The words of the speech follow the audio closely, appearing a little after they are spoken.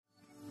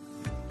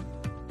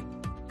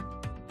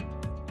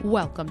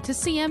Welcome to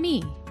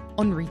CME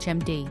on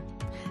ReachMD.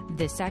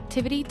 This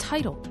activity,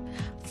 titled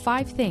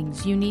 5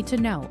 Things You Need to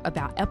Know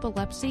About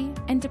Epilepsy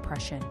and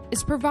Depression,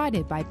 is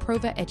provided by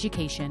Prova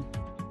Education.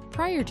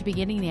 Prior to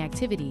beginning the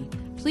activity,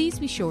 please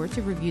be sure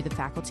to review the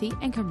faculty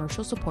and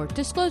commercial support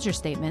disclosure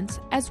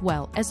statements as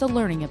well as the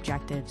learning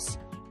objectives.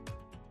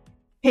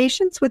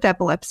 Patients with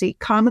epilepsy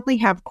commonly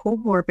have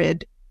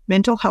comorbid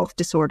mental health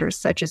disorders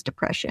such as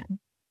depression.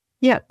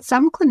 Yet,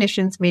 some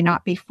clinicians may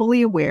not be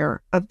fully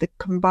aware of the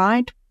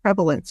combined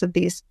prevalence of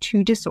these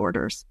two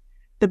disorders,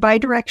 the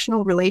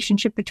bidirectional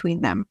relationship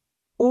between them,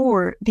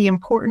 or the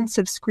importance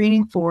of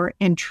screening for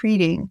and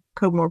treating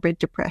comorbid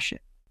depression.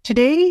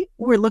 Today,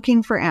 we're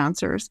looking for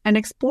answers and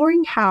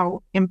exploring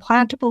how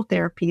implantable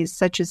therapies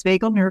such as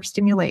vagal nerve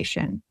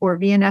stimulation or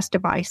VNS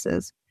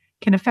devices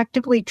can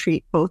effectively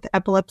treat both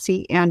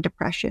epilepsy and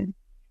depression.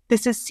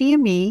 This is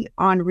CME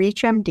on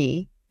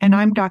ReachMD, and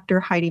I'm Dr.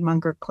 Heidi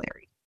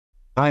Munger-Clary.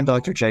 I'm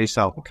Dr. Jay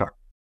Salpikar.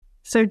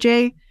 So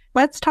Jay,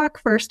 let's talk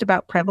first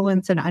about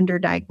prevalence and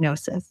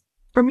underdiagnosis.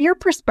 From your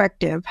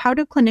perspective, how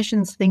do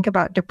clinicians think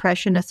about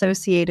depression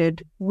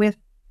associated with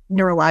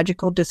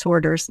neurological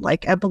disorders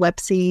like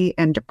epilepsy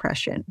and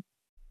depression?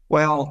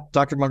 Well,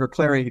 Dr.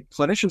 Munger-Clary,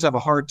 clinicians have a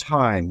hard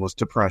time with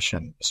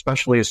depression,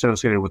 especially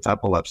associated with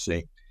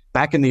epilepsy.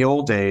 Back in the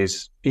old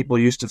days, people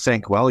used to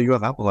think, well, you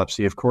have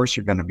epilepsy, of course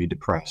you're going to be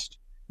depressed.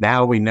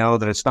 Now we know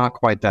that it's not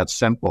quite that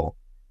simple,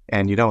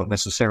 and you don't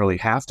necessarily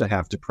have to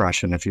have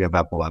depression if you have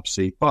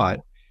epilepsy,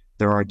 but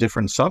there are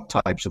different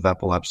subtypes of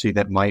epilepsy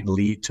that might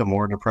lead to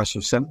more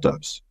depressive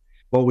symptoms.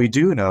 What we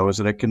do know is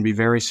that it can be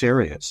very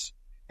serious,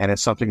 and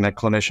it's something that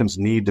clinicians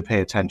need to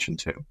pay attention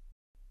to.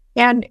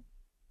 And,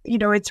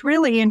 it's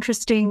really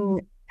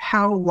interesting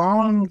how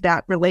long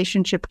that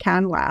relationship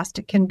can last.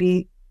 It can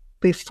be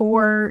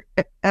before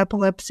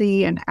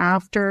epilepsy and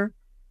after.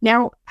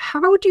 Now,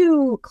 how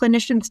do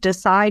clinicians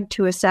decide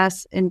to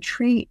assess and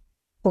treat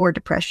for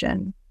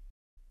depression?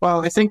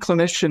 Well, I think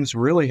clinicians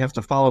really have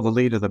to follow the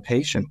lead of the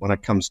patient when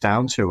it comes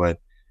down to it.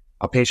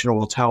 A patient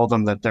will tell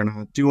them that they're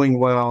not doing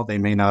well. They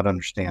may not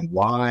understand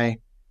why.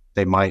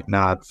 They might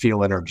not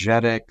feel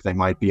energetic. They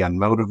might be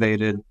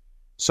unmotivated.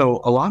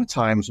 So a lot of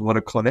times what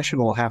a clinician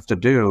will have to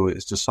do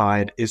is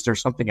decide, is there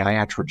something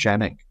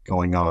iatrogenic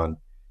going on?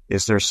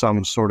 Is there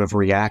some sort of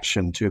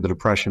reaction to the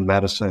depression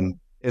medicine?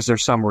 Is there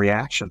some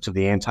reaction to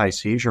the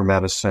anti-seizure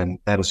medicine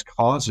that is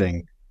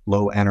causing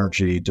low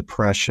energy,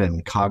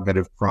 depression,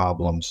 cognitive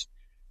problems?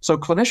 So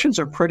clinicians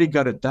are pretty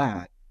good at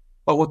that.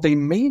 But what they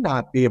may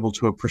not be able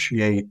to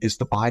appreciate is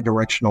the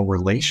bidirectional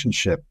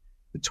relationship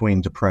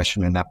between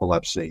depression and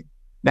epilepsy.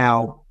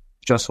 Now,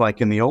 just like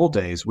in the old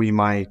days, we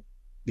might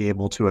be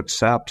able to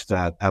accept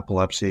that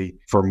epilepsy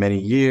for many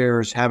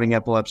years, having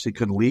epilepsy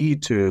could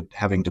lead to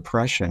having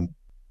depression.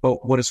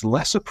 But what is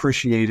less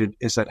appreciated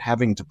is that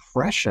having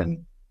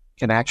depression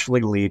can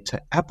actually lead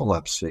to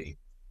epilepsy.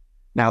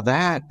 Now,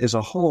 that is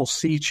a whole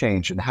sea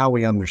change in how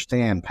we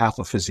understand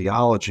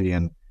pathophysiology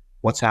and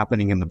what's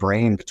happening in the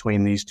brain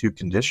between these two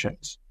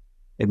conditions.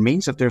 It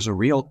means that there's a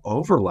real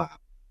overlap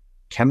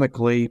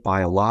chemically,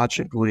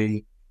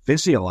 biologically,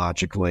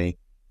 physiologically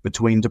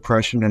between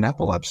depression and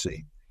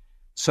epilepsy.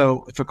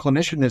 So if a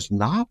clinician is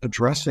not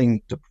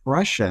addressing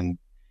depression,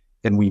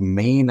 then we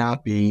may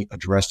not be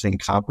addressing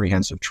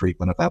comprehensive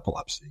treatment of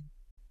epilepsy.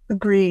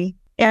 Agree.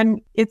 And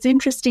it's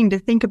interesting to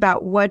think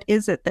about what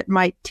is it that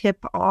might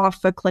tip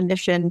off a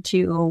clinician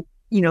to,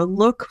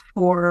 look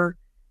for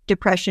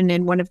depression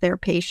in one of their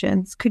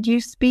patients. Could you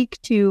speak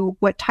to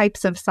what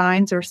types of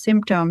signs or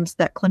symptoms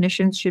that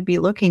clinicians should be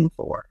looking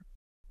for?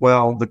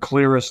 Well, the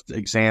clearest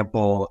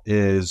example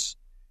is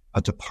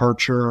a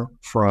departure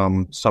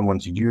from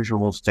someone's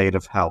usual state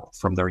of health,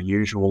 from their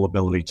usual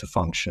ability to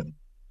function.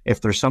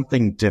 If there's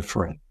something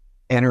different,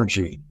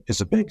 energy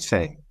is a big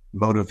thing,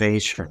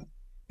 motivation,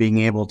 being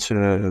able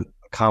to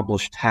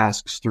accomplish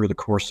tasks through the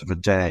course of a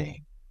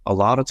day. A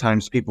lot of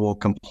times people will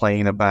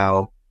complain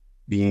about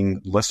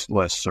being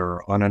listless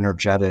or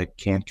unenergetic,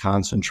 can't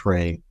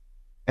concentrate.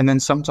 And then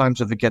sometimes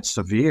if it gets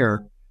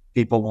severe,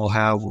 people will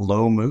have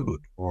low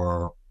mood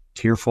or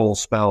tearful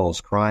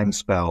spells, crying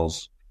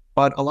spells.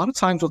 But a lot of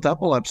times with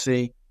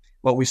epilepsy,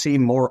 what we see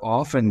more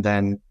often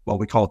than what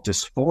we call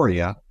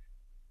dysphoria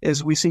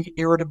is we see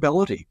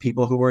irritability,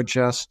 people who are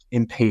just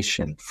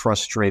impatient,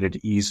 frustrated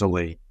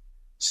easily,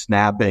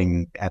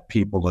 snapping at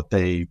people that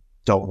they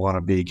don't want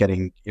to be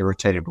getting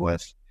irritated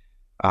with,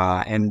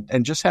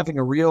 and just having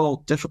a real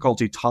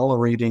difficulty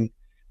tolerating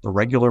the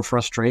regular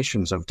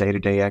frustrations of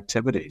day-to-day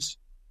activities.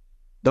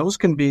 Those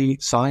can be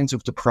signs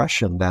of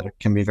depression that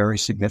can be very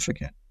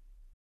significant.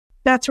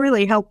 That's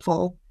really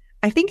helpful.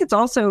 I think it's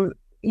also,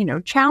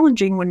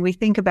 challenging when we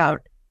think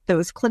about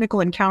those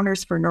clinical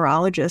encounters for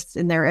neurologists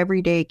in their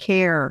everyday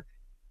care,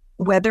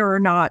 whether or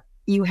not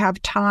you have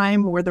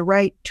time or the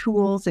right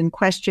tools and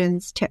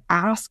questions to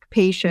ask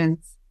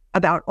patients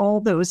about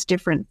all those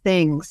different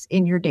things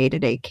in your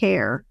day-to-day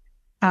care.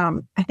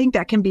 I think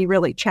that can be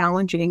really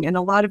challenging. And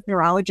a lot of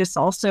neurologists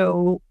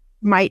also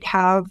might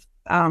have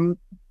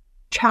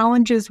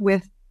challenges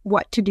with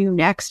what to do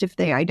next if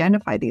they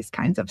identify these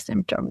kinds of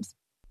symptoms.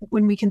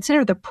 when we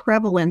consider the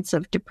prevalence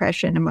of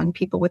depression among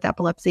people with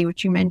epilepsy,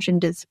 which you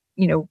mentioned is,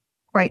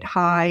 quite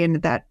high,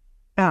 and that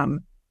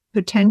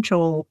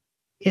potential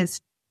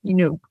is,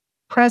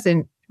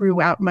 present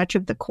throughout much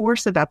of the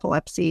course of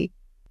epilepsy,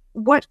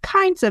 what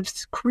kinds of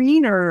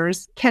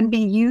screeners can be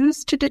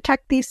used to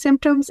detect these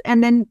symptoms?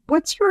 And then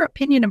what's your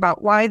opinion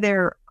about why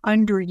they're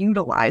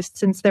underutilized,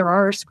 since there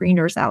are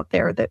screeners out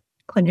there that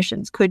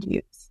clinicians could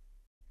use?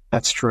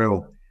 That's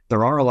true.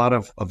 There are a lot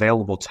of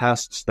available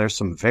tests. There's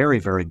some very,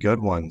 very good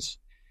ones.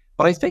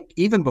 But I think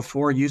even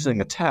before using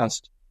a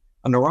test,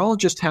 a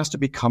neurologist has to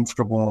be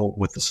comfortable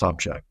with the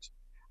subject.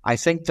 I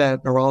think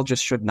that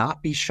neurologists should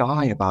not be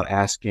shy about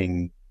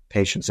asking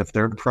patients if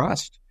they're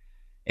depressed.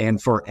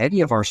 And for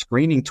any of our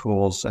screening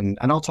tools, and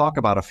I'll talk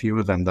about a few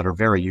of them that are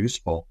very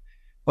useful,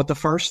 but the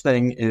first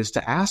thing is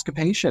to ask a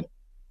patient,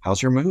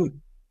 how's your mood?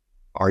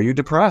 Are you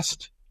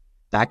depressed?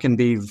 That can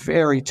be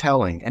very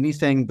telling.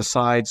 Anything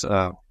besides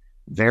a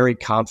very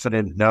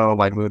confident, no,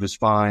 my mood is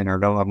fine, or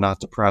no, I'm not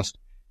depressed,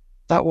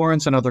 that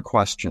warrants another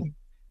question.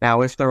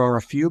 Now, if there are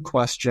a few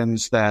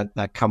questions that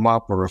come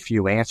up, or a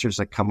few answers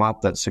that come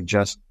up that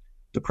suggest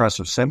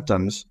depressive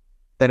symptoms,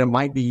 then it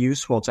might be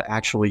useful to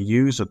actually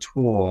use a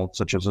tool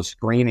such as a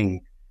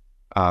screening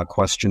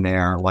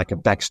questionnaire like a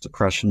Beck's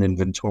Depression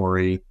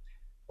Inventory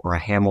or a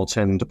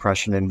Hamilton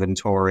Depression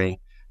Inventory.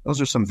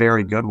 Those are some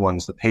very good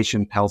ones. The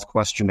Patient Health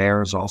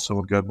Questionnaire is also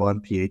a good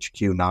one,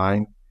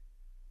 PHQ-9.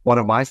 One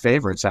of my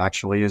favorites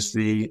actually is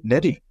the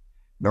NDDI,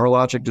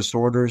 Neurologic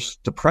Disorders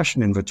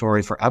Depression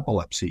Inventory for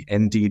Epilepsy,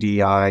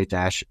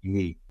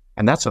 NDDI-E.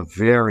 And that's a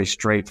very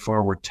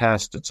straightforward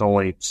test. It's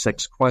only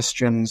 6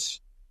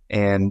 questions.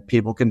 And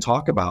people can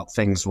talk about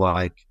things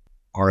like,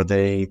 are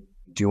they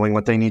doing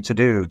what they need to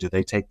do? Do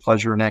they take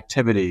pleasure in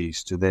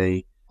activities? Do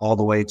they, all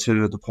the way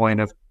to the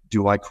point of,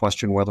 do I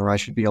question whether I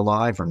should be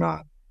alive or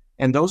not?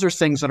 And those are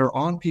things that are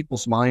on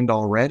people's mind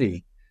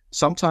already.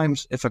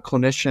 Sometimes if a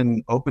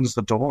clinician opens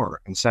the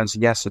door and says,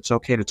 yes, it's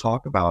okay to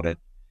talk about it,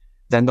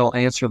 then they'll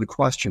answer the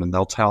question and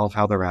they'll tell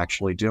how they're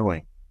actually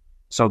doing.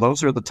 So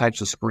those are the types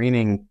of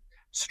screening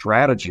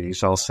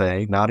strategies, I'll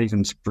say, not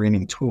even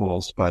screening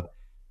tools, but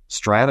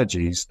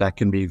strategies that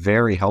can be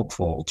very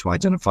helpful to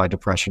identify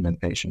depression in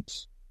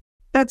patients.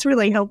 That's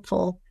really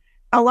helpful.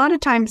 A lot of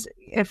times,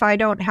 if I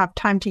don't have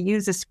time to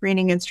use a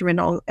screening instrument,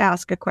 I'll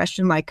ask a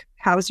question like,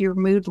 how's your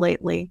mood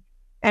lately?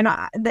 And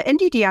the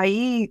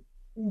NDDIE,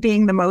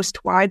 being the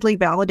most widely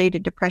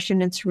validated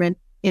depression instrument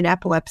in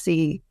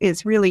epilepsy,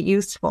 is really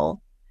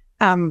useful.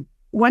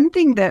 One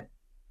thing that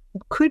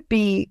could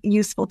be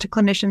useful to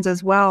clinicians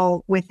as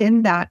well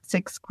within that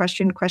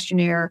 6-question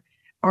questionnaire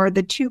are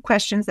the 2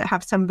 questions that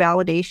have some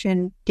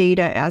validation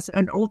data as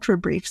an ultra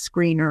brief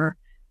screener,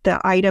 the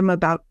item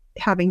about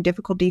having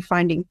difficulty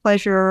finding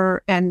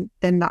pleasure, and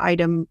then the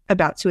item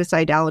about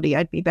suicidality,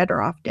 I'd be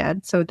better off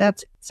dead. So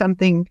that's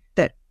something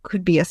that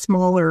could be a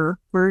smaller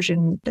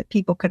version that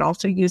people could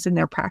also use in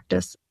their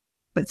practice.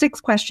 But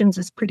 6 questions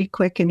is pretty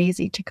quick and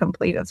easy to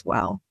complete as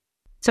well.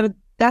 So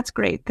that's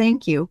great.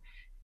 Thank you.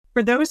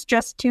 For those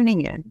just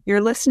tuning in, you're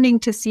listening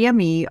to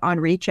CME on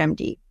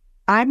ReachMD.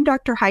 I'm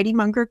Dr. Heidi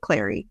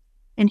Munger-Clary,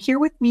 and here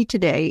with me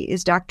today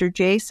is Dr.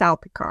 Jay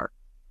Salpikar.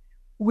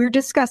 We're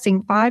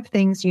discussing 5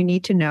 things you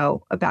need to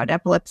know about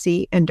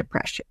epilepsy and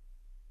depression.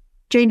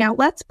 Jay, now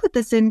let's put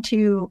this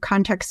into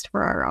context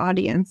for our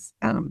audience.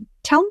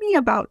 Tell me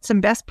about some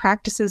best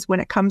practices when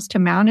it comes to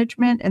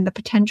management and the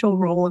potential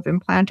role of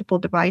implantable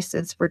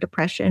devices for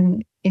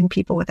depression in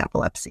people with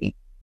epilepsy.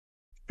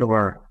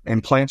 Sure.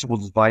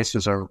 Implantable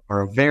devices are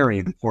a very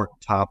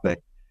important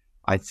topic.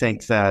 I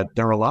think that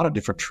there are a lot of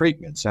different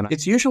treatments, and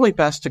it's usually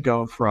best to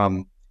go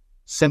from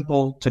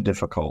simple to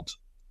difficult.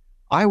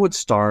 I would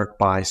start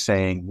by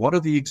saying, what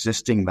are the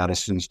existing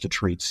medicines to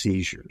treat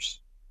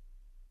seizures?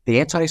 The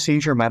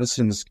anti-seizure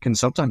medicines can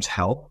sometimes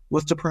help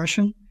with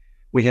depression.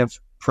 We have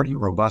pretty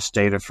robust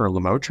data for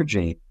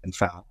lamotrigine, in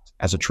fact,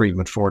 as a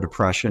treatment for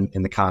depression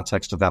in the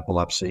context of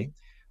epilepsy,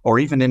 or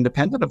even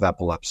independent of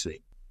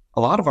epilepsy.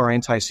 A lot of our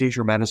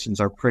anti-seizure medicines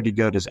are pretty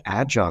good as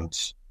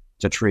adjuncts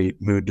to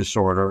treat mood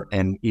disorder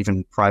and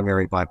even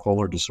primary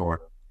bipolar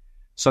disorder.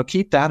 So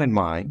keep that in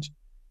mind.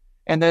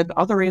 And then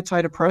other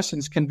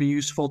antidepressants can be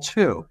useful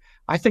too.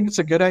 I think it's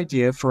a good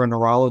idea for a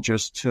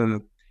neurologist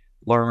to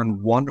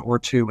learn 1 or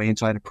 2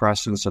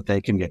 antidepressants that they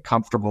can get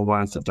comfortable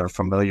with, that they're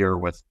familiar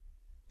with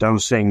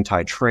dosing,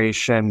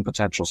 titration,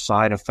 potential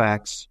side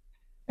effects,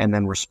 and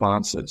then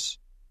responses.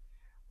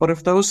 But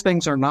if those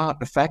things are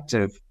not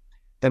effective,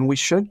 then we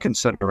should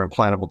consider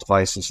implantable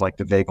devices like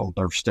the vagal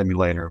nerve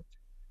stimulator.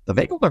 The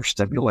vagal nerve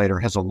stimulator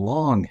has a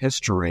long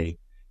history,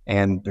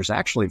 and there's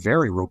actually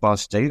very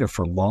robust data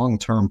for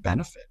long-term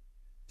benefit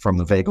from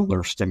the vagal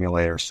nerve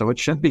stimulator. So it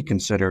should be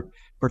considered,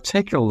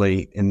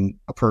 particularly in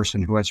a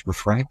person who has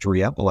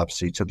refractory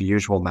epilepsy to the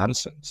usual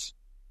medicines.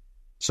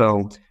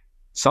 So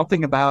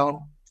something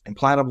about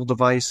implantable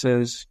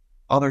devices,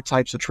 other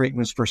types of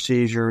treatments for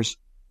seizures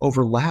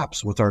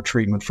overlaps with our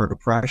treatment for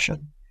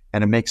depression,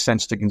 and it makes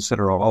sense to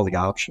consider all the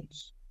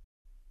options.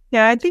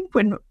 Yeah, I think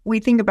when we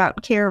think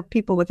about care of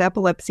people with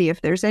epilepsy,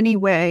 if there's any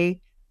way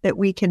that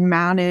we can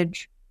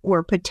manage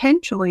or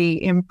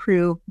potentially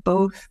improve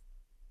both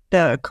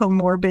the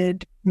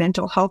comorbid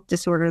mental health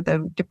disorder,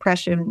 the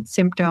depression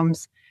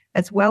symptoms,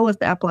 as well as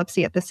the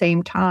epilepsy at the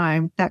same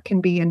time, that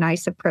can be a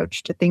nice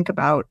approach to think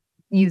about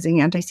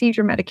using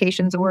anti-seizure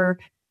medications or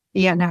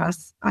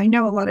ENS. I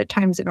know a lot of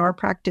times in our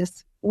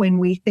practice, when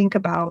we think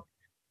about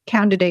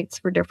candidates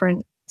for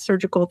different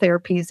surgical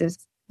therapies,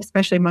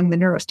 especially among the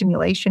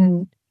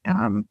neurostimulation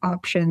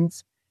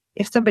options,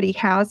 if somebody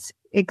has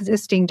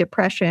existing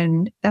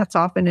depression, that's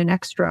often an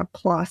extra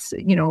plus,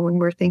 when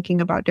we're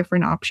thinking about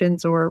different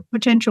options or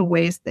potential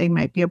ways they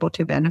might be able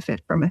to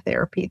benefit from a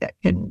therapy that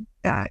can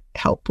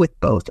help with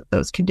both of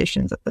those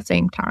conditions at the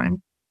same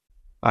time.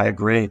 I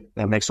agree.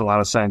 That makes a lot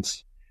of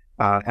sense.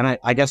 And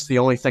I guess the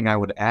only thing I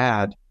would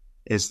add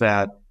is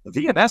that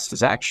VNS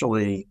is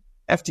actually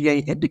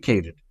FDA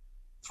indicated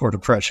for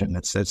depression.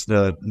 It's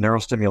the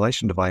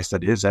neurostimulation device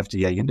that is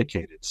FDA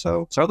indicated.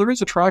 So there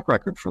is a track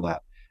record for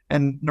that.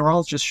 And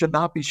neurologists should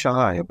not be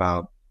shy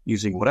about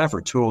using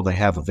whatever tool they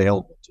have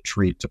available to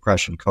treat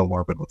depression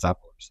comorbid with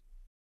epilepsy.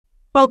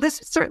 Well, this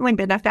has certainly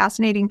been a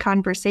fascinating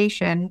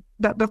conversation.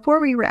 But before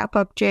we wrap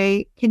up,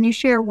 Jay, can you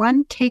share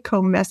one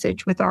take-home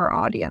message with our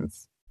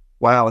audience?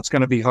 Wow, it's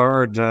going to be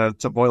hard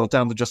to boil it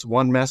down to just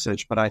one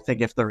message. But I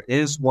think if there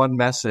is one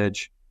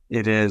message,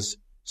 it is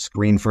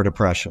screen for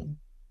depression.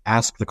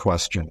 Ask the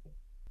question.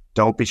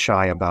 Don't be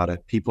shy about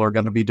it. People are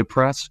going to be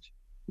depressed.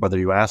 Whether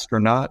you ask or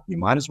not, you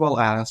might as well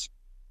ask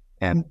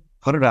and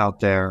put it out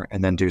there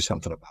and then do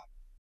something about it.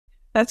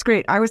 That's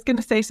great. I was going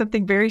to say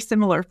something very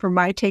similar for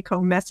my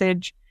take-home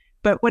message,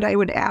 but what I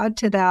would add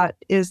to that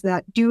is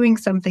that doing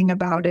something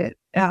about it,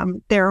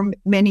 there are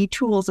many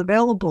tools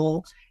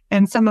available,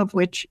 and some of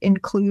which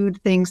include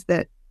things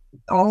that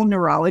all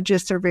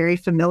neurologists are very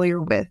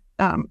familiar with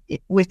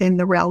within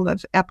the realm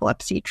of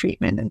epilepsy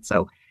treatment. And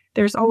so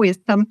there's always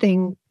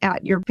something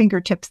at your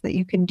fingertips that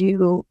you can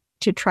do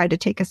to try to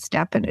take a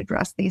step and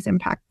address these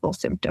impactful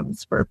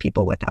symptoms for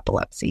people with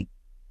epilepsy.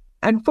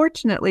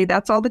 Unfortunately,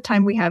 that's all the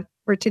time we have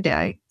for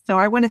today. So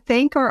I want to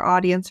thank our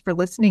audience for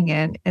listening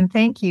in, and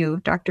thank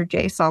you, Dr.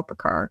 Jay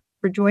Salpikar,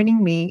 for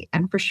joining me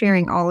and for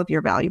sharing all of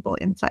your valuable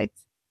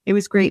insights. It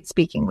was great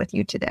speaking with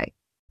you today.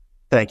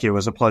 Thank you. It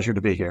was a pleasure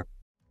to be here.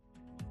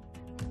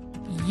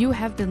 You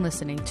have been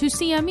listening to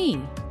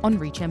CME on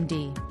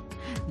ReachMD.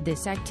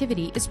 This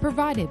activity is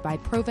provided by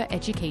Prova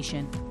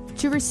Education.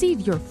 To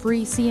receive your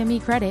free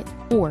CME credit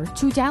or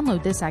to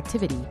download this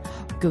activity,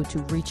 go to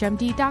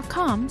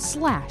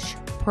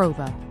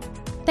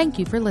reachmd.com/Prova. Thank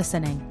you for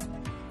listening.